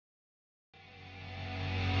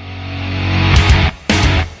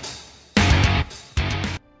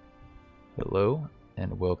Hello,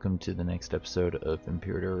 and welcome to the next episode of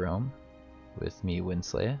Imperator Rome, with me,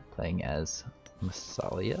 Winslaya, playing as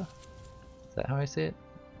Massilia. Is that how I say it?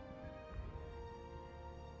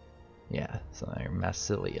 Yeah, something like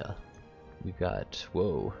Massilia. We've got,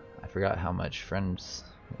 whoa, I forgot how much friends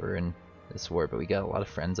were in this war, but we got a lot of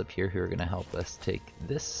friends up here who are going to help us take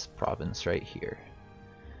this province right here.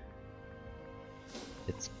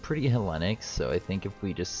 It's pretty Hellenic, so I think if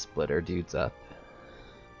we just split our dudes up,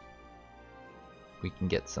 we can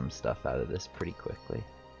get some stuff out of this pretty quickly.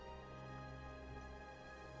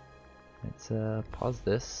 Let's pause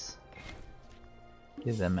this,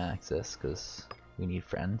 give them access because we need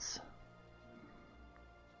friends.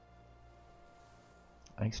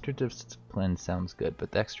 Extra discipline sounds good,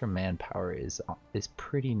 but the extra manpower is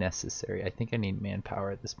pretty necessary. I think I need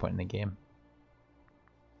manpower at this point in the game.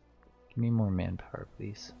 Give me more manpower,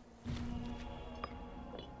 please.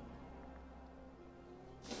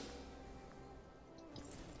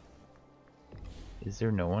 Is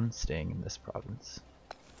there no one staying in this province?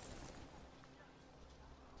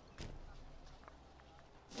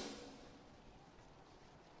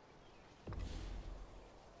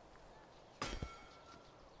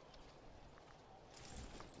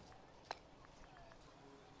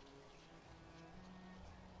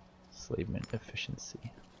 Enslavement efficiency.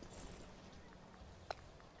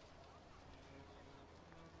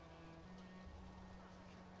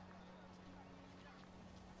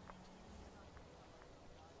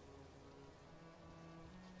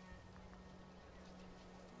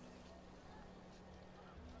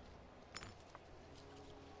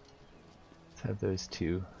 Let's have those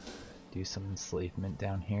two do some enslavement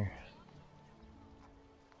down here.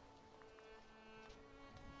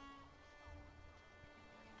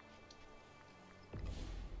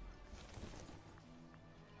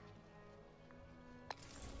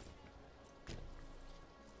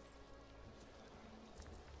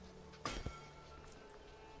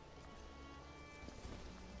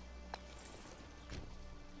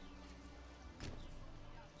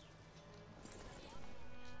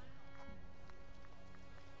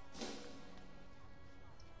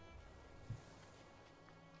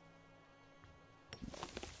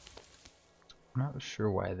 I'm not sure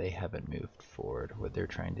why they haven't moved forward, what they're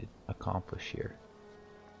trying to accomplish here.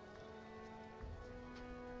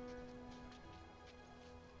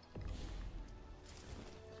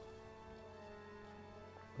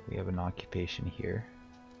 But we have an occupation here.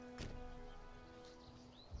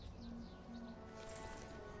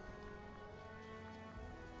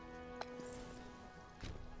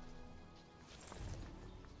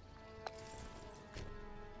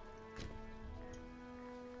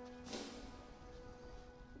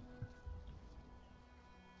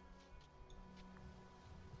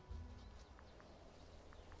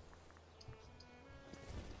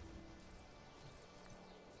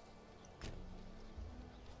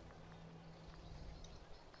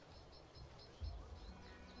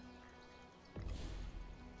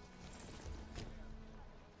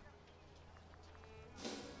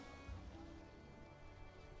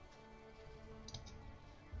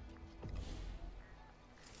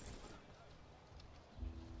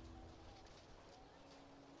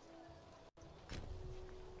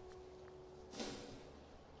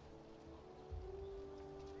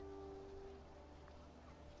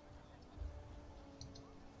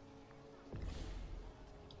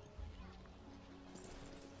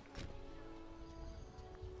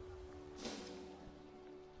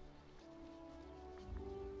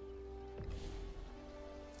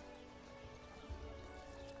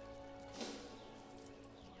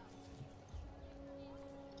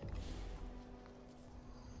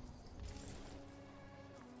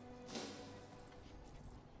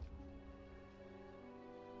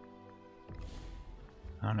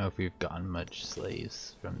 I don't know if we've gotten much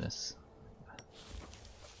slaves from this.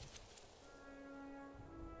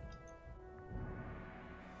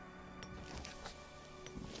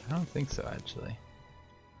 I don't think so, actually.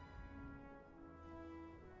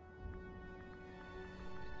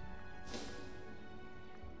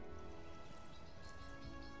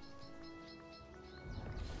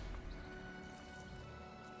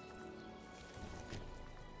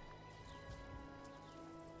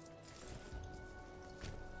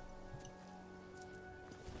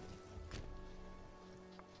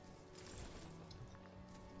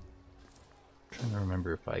 I don't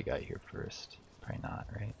remember if I got here first. Probably not,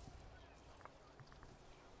 right?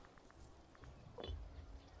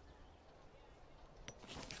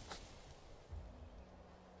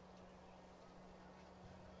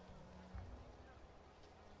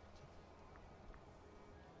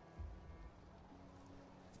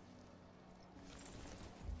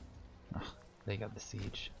 Ugh, They got the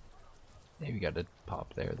siege. Maybe got to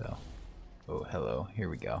pop there though. Oh, hello. Here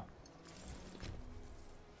we go.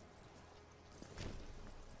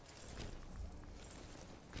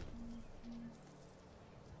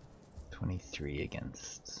 '23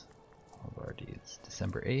 against all of our dudes.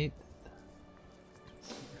 December 8th.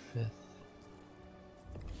 December 5th.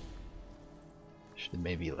 Should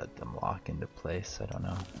maybe let them lock into place. I don't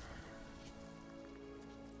know.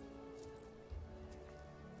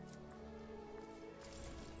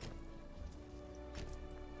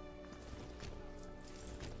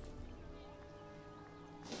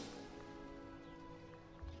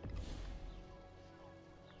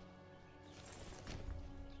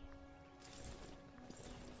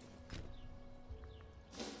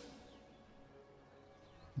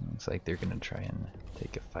 Looks like they're gonna try and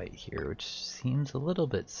take a fight here, which seems a little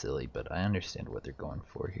bit silly, but I understand what they're going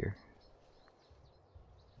for here.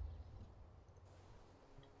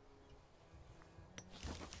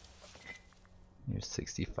 Here's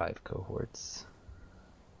 65 cohorts.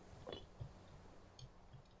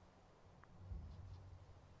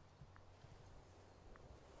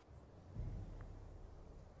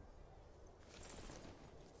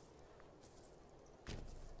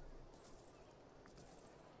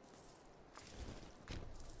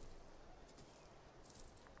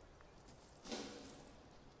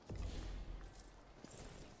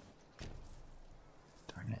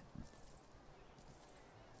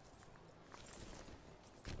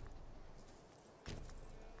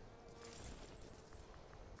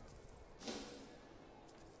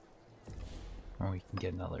 Or we can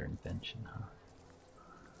get another invention, huh?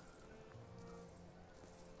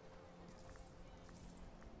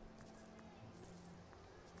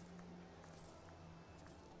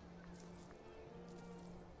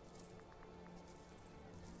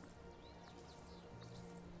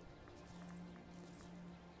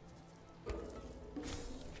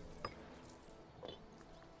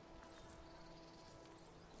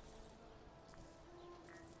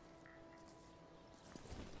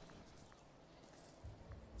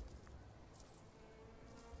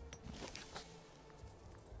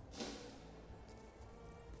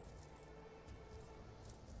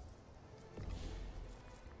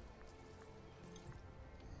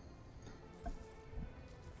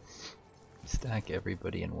 Stack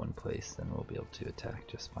everybody in one place, then we'll be able to attack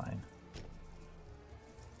just fine.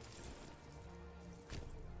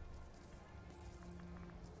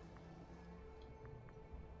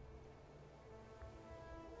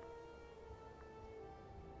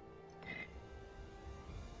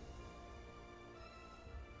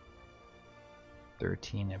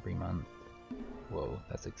 $13 every month. Whoa,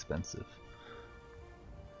 that's expensive.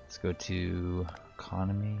 Let's go to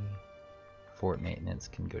economy. Fort maintenance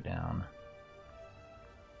can go down.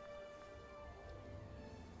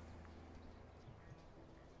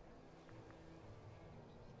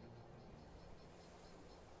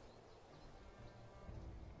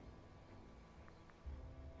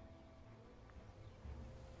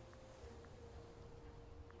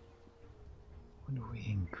 What do we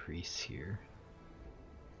increase here?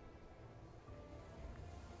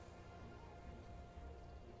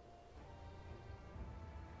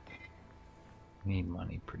 We need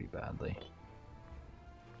money pretty badly.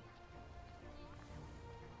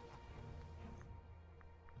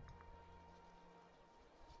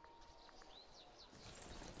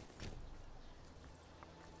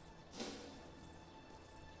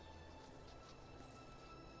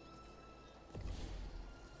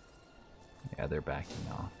 Yeah, they're backing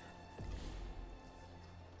off.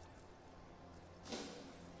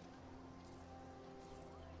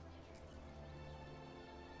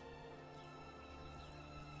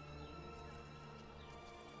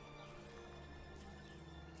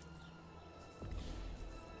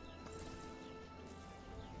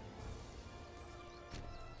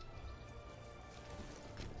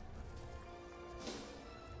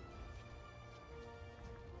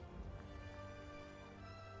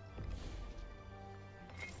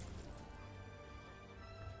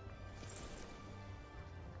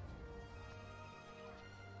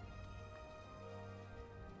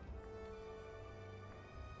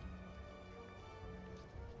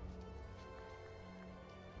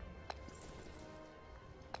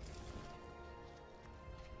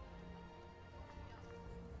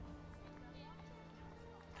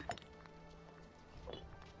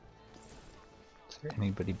 Is there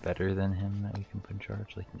anybody better than him that we can put in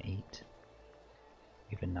charge? Like an 8?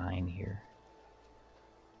 We have a 9 here.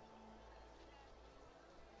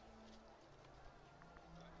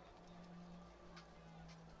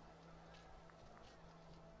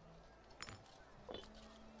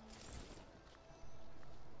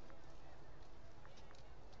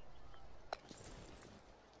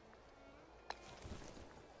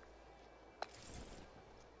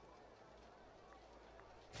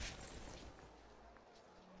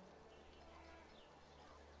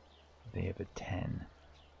 They have a 10.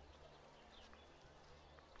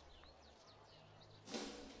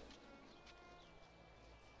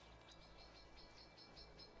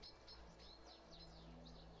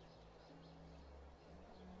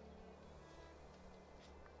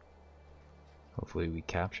 Hopefully we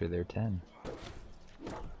capture their 10.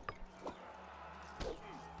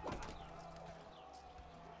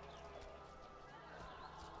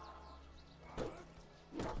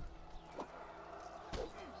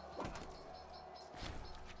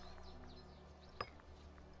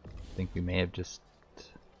 I think we may have just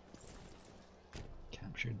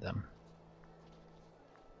captured them.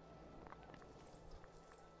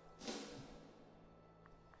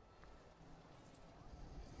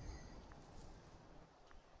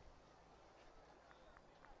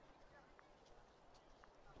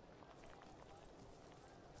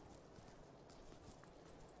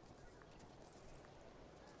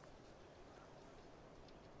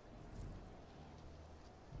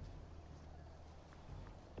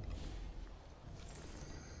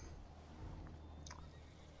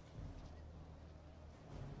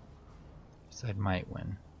 I might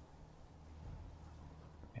win.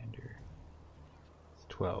 Commander. It's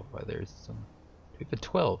 12. Why there's some. Do we have a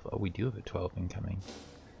 12? Oh, we do have a 12 incoming.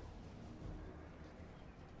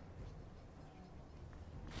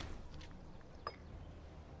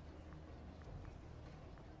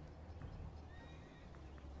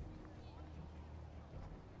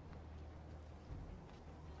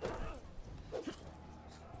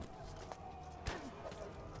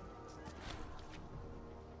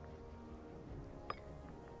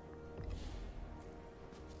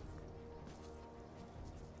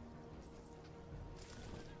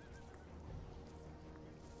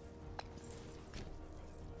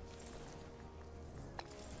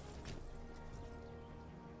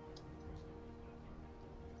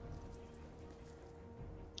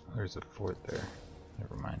 There's a fort there.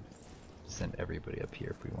 Never mind. Send everybody up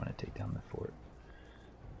here if we want to take down the fort.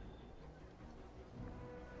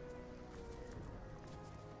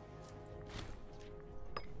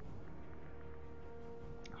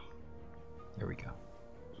 There we go.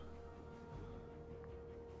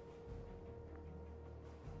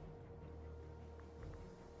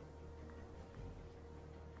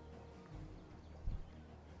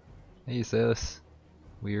 Hey sis,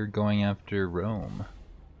 we are going after Rome.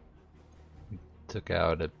 Took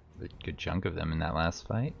out a good chunk of them in that last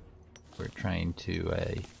fight. We're trying to,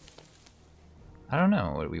 I don't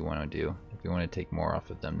know what we want to do. If we want to take more off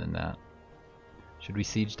of them than that. Should we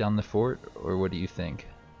siege down the fort, or what do you think?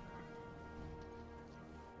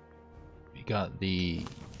 We got the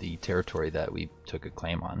territory that we took a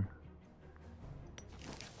claim on.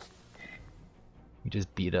 We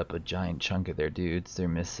just beat up a giant chunk of their dudes. They're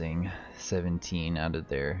missing 17 out of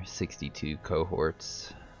their 62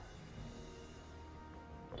 cohorts.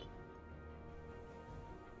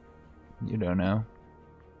 You don't know?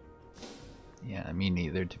 Yeah, me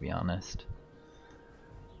neither, to be honest.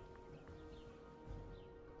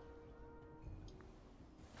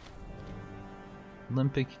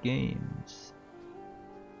 Olympic Games.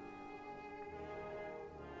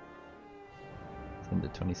 Send the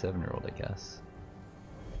 27-year-old, I guess.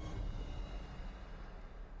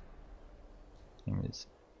 Name is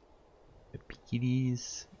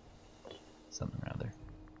Epikides. Something rather.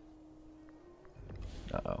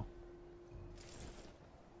 Uh-oh.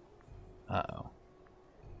 Uh-oh.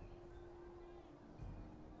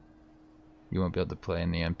 You won't be able to play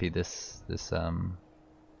in the MP this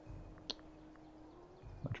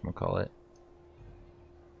whatchamacallit.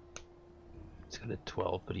 He's got a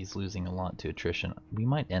 12, but he's losing a lot to attrition. We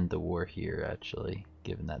might end the war here, actually,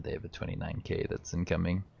 given that they have a 29k that's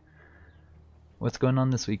incoming. What's going on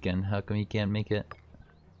this weekend? How come you can't make it?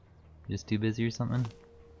 Just too busy or something?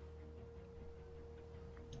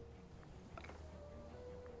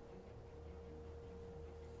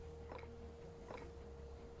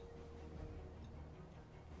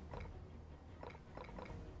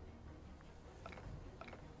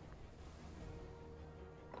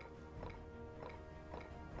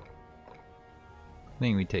 I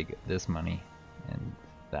think we take this money and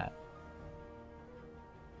that.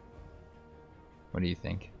 What do you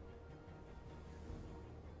think?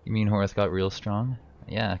 You mean Horace got real strong?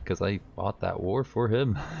 Yeah, because I bought that war for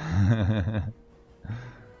him.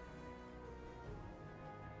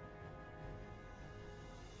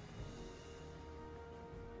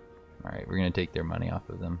 Alright, we're going to take their money off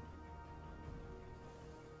of them.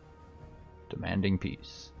 Demanding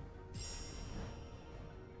peace.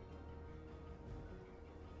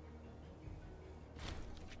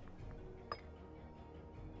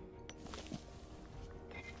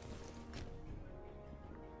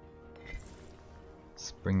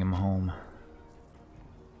 Bring him home.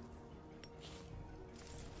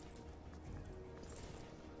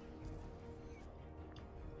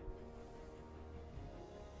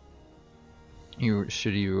 You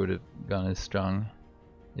would have gone as strong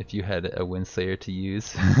if you had a Windslayer to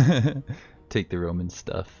use. Take the Roman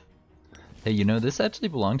stuff. Hey, you know, this actually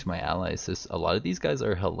belonged to my allies. So a lot of these guys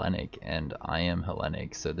are Hellenic, and I am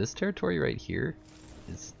Hellenic. So this territory right here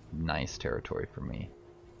is nice territory for me.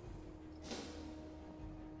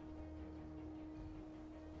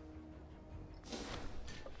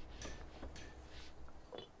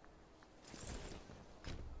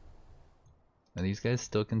 Are these guys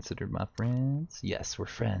still considered my friends? Yes, we're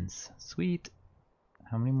friends. Sweet.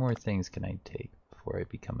 How many more things can I take before I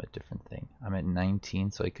become a different thing? I'm at 19,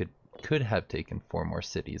 so I could have taken 4 more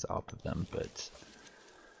cities off of them, but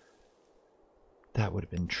that would have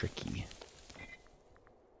been tricky.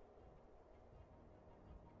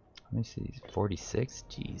 Let me see, 46?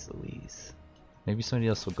 Jeez Louise. Maybe somebody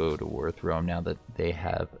else will go to war with Rome now that they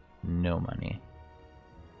have no money.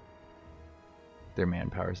 Their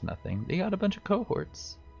manpower is nothing. They got a bunch of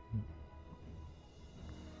cohorts.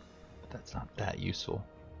 But that's not that useful.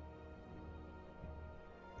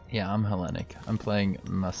 Yeah, I'm Hellenic. I'm playing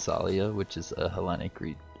Massilia, which is a Hellenic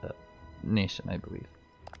nation, I believe.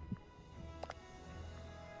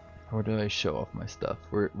 Where do I show off my stuff?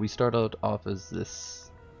 We start out off as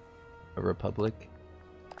this a republic.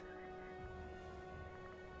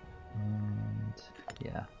 And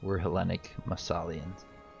yeah, we're Hellenic Massilians.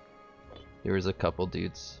 There was a couple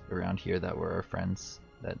dudes around here that were our friends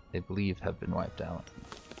that I believe have been wiped out.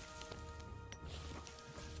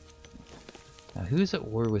 Now who's at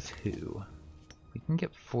war with who? We can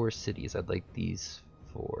get 4 cities. I'd like these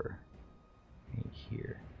 4 right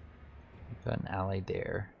here. We've got an ally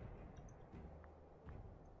there.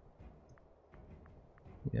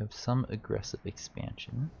 We have some aggressive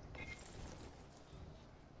expansion.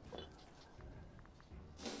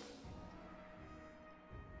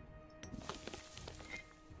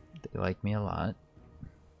 They like me a lot.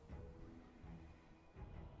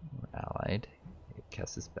 We're allied.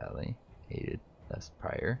 Casus Belli aided us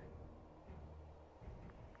prior.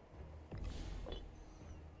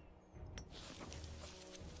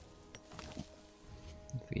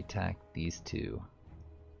 If we attack these 2,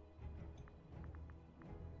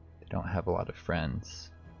 they don't have a lot of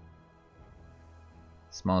friends.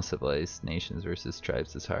 Small civilized nations versus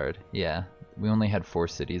tribes is hard. Yeah, we only had 4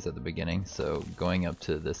 cities at the beginning, so going up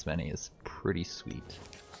to this many is pretty sweet.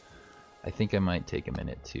 I think I might take a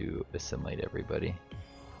minute to assimilate everybody.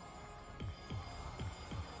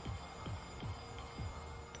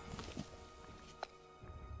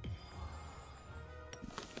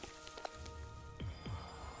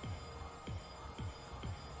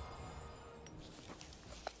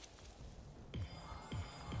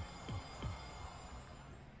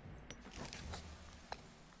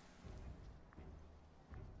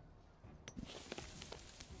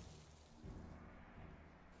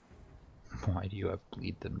 Why do you have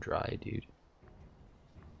bleed them dry, dude?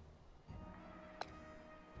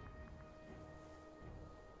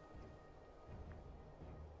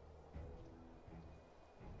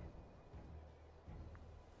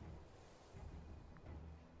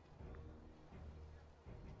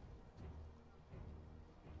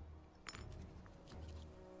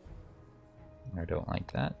 I don't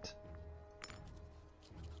like that.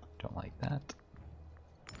 Don't like that.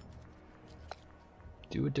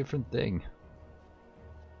 Do a different thing.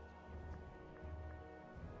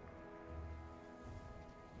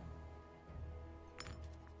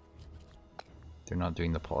 They're not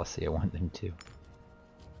doing the policy I want them to.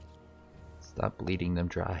 Stop bleeding them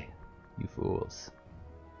dry, you fools.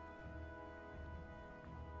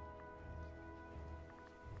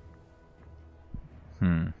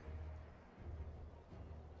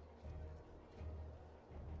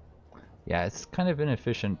 Yeah, it's kind of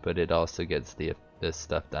inefficient, but it also gets the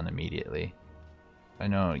stuff done immediately. I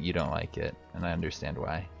know you don't like it, and I understand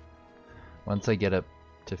why. Once I get up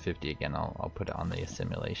to 50 again, I'll put it on the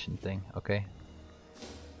assimilation thing, okay?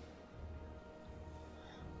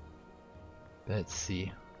 Let's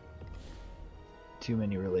see. Too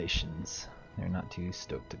many relations. They're not too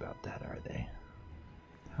stoked about that, are they?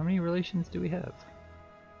 How many relations do we have?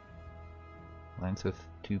 Alliance with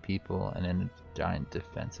 2 people, and then a giant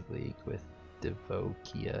defensive league with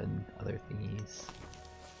Devokia and other thingies.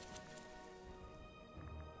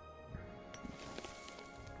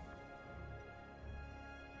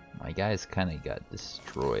 My guys kind of got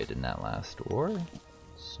destroyed in that last war,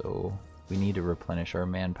 so we need to replenish our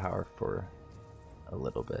manpower for a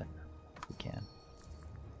little bit, if we can.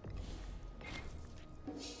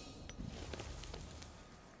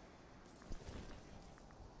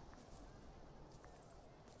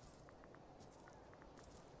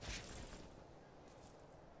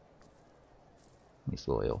 He's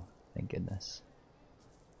loyal, thank goodness.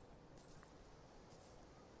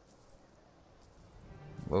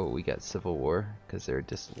 Whoa, we got civil war because they're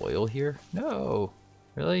disloyal here? No!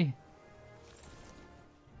 Really?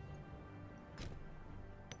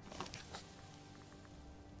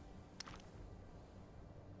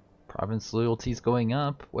 Province loyalty's going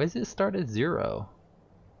up. Why does it start at 0?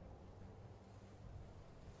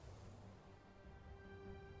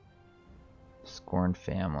 Scorn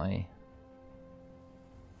family.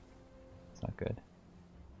 It's not good.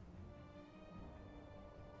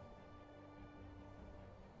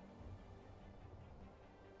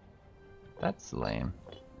 That's lame.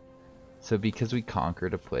 So because we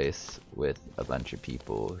conquered a place with a bunch of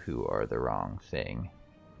people who are the wrong thing,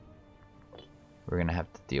 we're gonna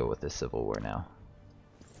have to deal with a civil war now.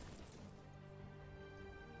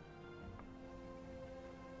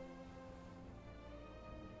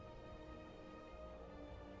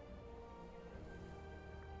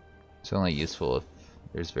 It's only useful if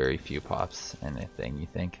there's very few pops in a thing, you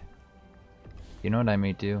think? You know what I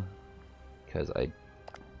may do? Because I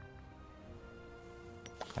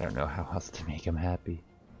don't know how else to make him happy.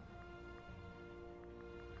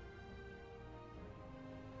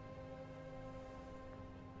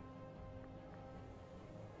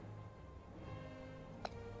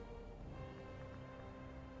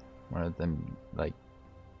 One of them, like,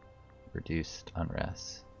 reduced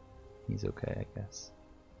unrest. He's okay, I guess.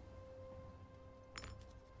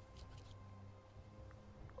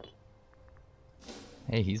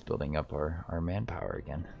 Hey, he's building up our manpower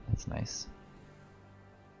again. That's nice.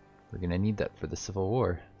 We're gonna need that for the Civil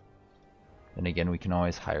War. Then again, we can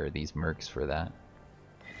always hire these mercs for that.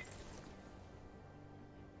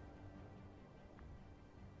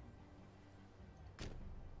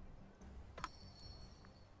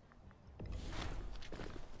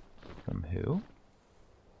 From who?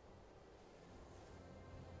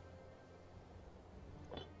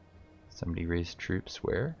 Somebody raised troops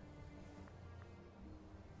where?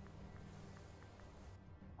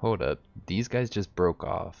 Hold up, these guys just broke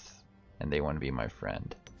off and they want to be my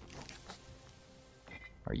friend.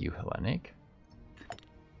 Are you Hellenic?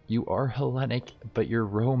 You are Hellenic, but you're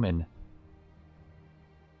Roman.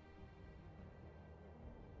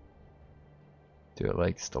 Do it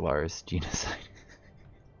like Stellaris genocide.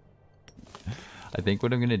 I think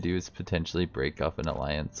what I'm gonna do is potentially break off an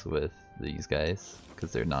alliance with these guys,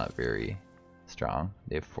 because they're not very strong.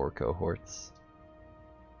 They have 4 cohorts.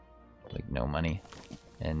 Like, no money.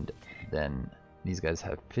 And then these guys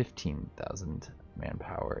have 15,000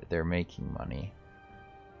 manpower. They're making money.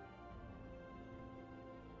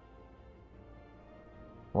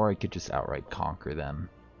 Or I could just outright conquer them.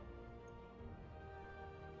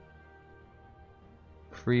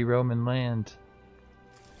 Free Roman land.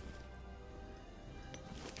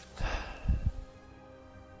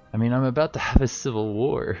 I mean, I'm about to have a civil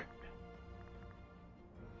war.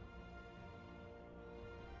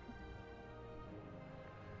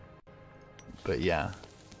 But yeah,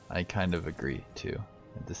 I kind of agree too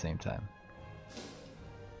at the same time.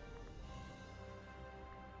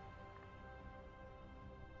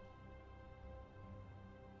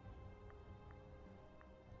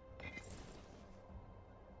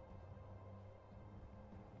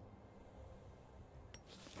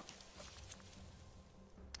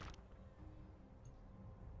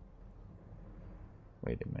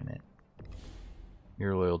 Wait a minute.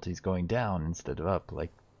 Your loyalty's going down instead of up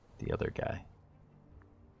like the other guy.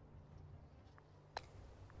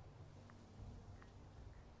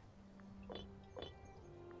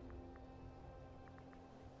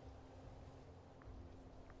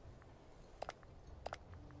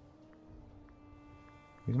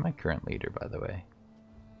 Who's my current leader, by the way?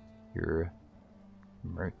 Your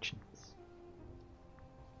merchants.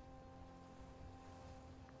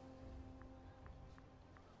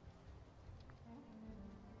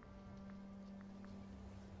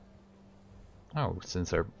 Oh,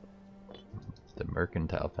 since the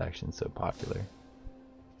mercantile faction's so popular.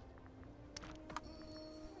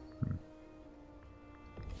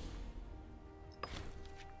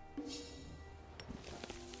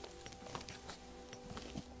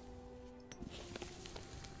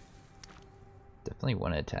 Definitely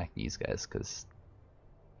want to attack these guys because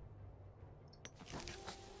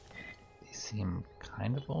they seem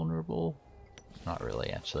kind of vulnerable. Not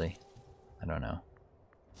really, actually. I don't know.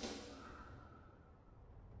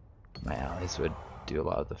 My allies would do a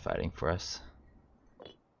lot of the fighting for us.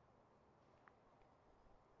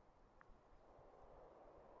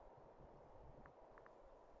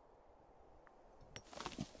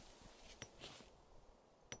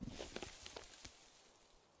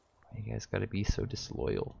 Why you guys gotta be so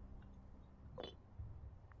disloyal?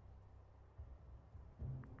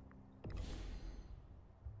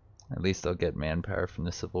 At least I'll get manpower from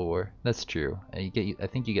the Civil War. That's true. I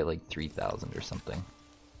think you get like 3,000 or something.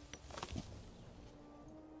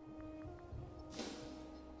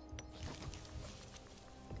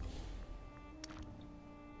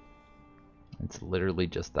 It's literally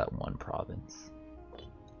just that one province.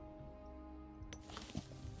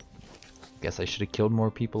 Guess I should have killed more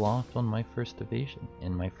people off on my first invasion.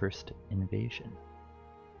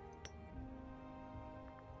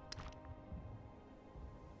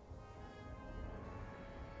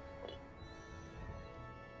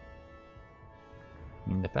 I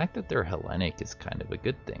mean, the fact that they're Hellenic is kind of a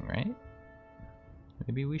good thing, right?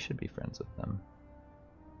 Maybe we should be friends with them.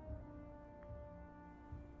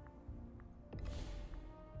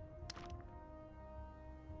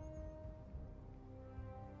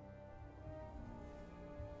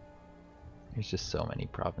 There's just so many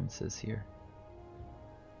provinces here.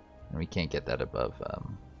 And we can't get that above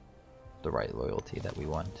the right loyalty that we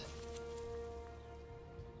want.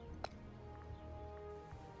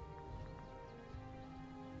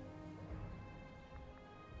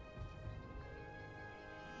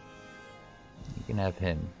 You can have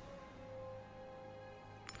him.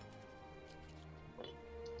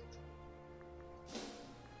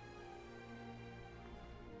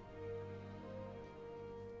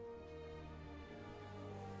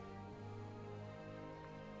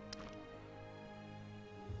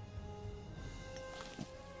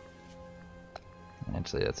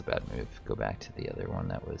 Actually, that's a bad move. Go back to the other one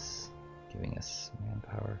that was giving us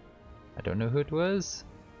manpower. I don't know who it was.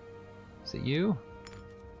 Is it you?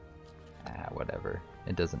 Ah, whatever.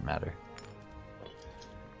 It doesn't matter.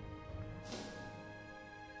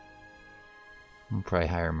 We'll probably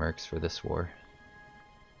hire mercs for this war.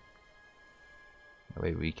 That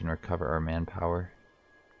way we can recover our manpower.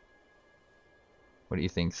 What do you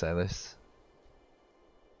think, Silas?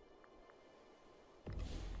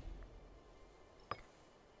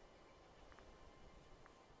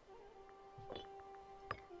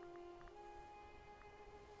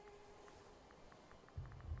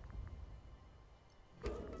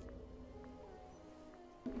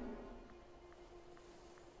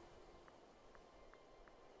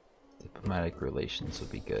 Diplomatic relations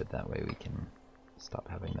would be good. That way we can stop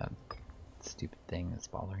having that stupid thing that's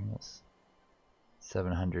bothering us.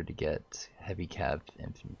 700 to get heavy cav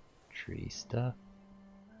infantry stuff.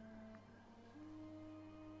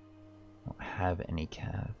 Don't have any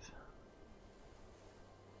cav.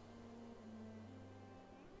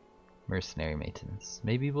 Mercenary maintenance.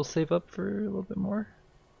 Maybe we'll save up for a little bit more.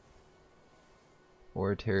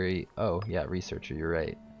 Oratory. Oh yeah, researcher. You're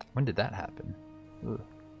right. When did that happen? Ooh,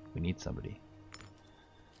 we need somebody.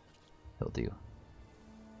 He'll do.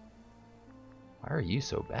 Why are you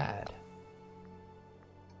so bad?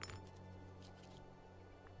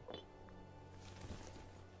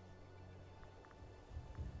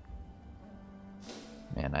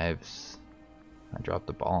 Man, I dropped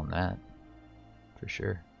the ball on that, for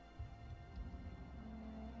sure.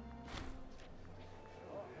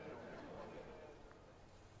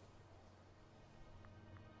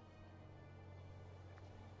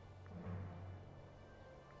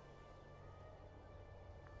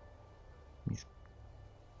 He's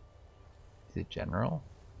a general?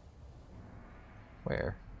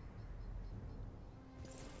 Where?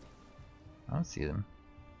 I don't see them.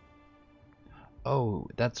 Oh,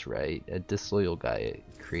 that's right. A disloyal guy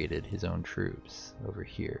created his own troops over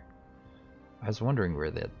here. I was wondering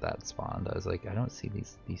where that spawned. I was like, I don't see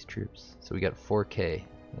these troops. So we got 4K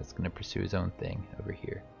that's gonna pursue his own thing over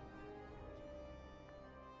here.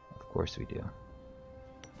 Of course we do.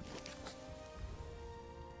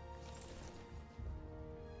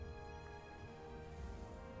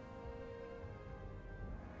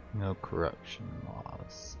 No corruption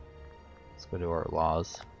laws. Let's go to our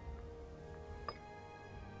laws.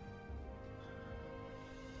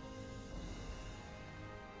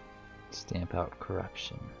 Stamp out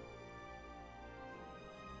corruption.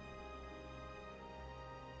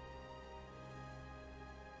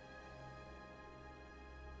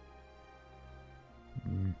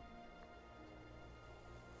 He's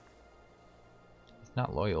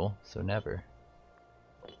not loyal, so never.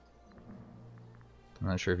 I'm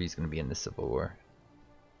not sure if he's going to be in the Civil War.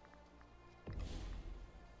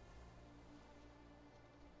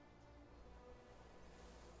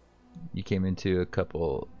 You came into a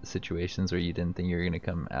couple situations where you didn't think you were going to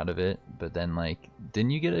come out of it, but then like, didn't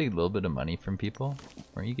you get a little bit of money from people?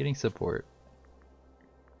 Weren't you getting support?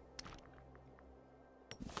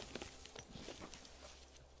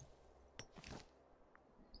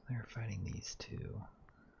 They're fighting these two.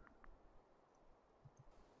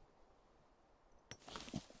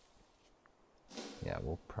 Yeah,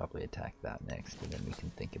 we'll probably attack that next, and then we can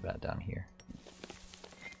think about down here.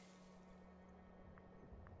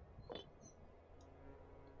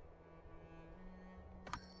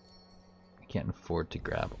 I can't afford to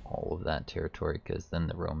grab all of that territory because then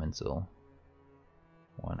the Romans will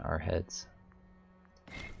want our heads.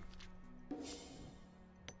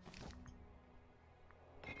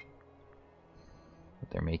 But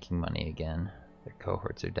they're making money again. Their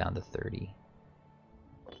cohorts are down to 30.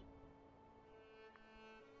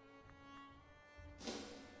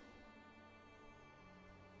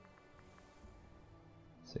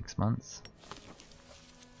 Six months.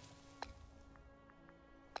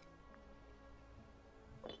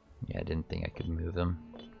 Yeah, I didn't think I could move them.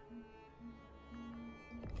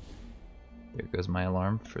 There goes my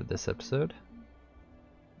alarm for this episode.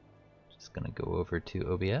 Just gonna go over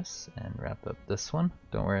to OBS and wrap up this one.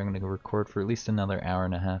 Don't worry, I'm gonna go record for at least another hour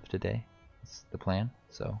and a half today. That's the plan,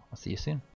 so I'll see you soon.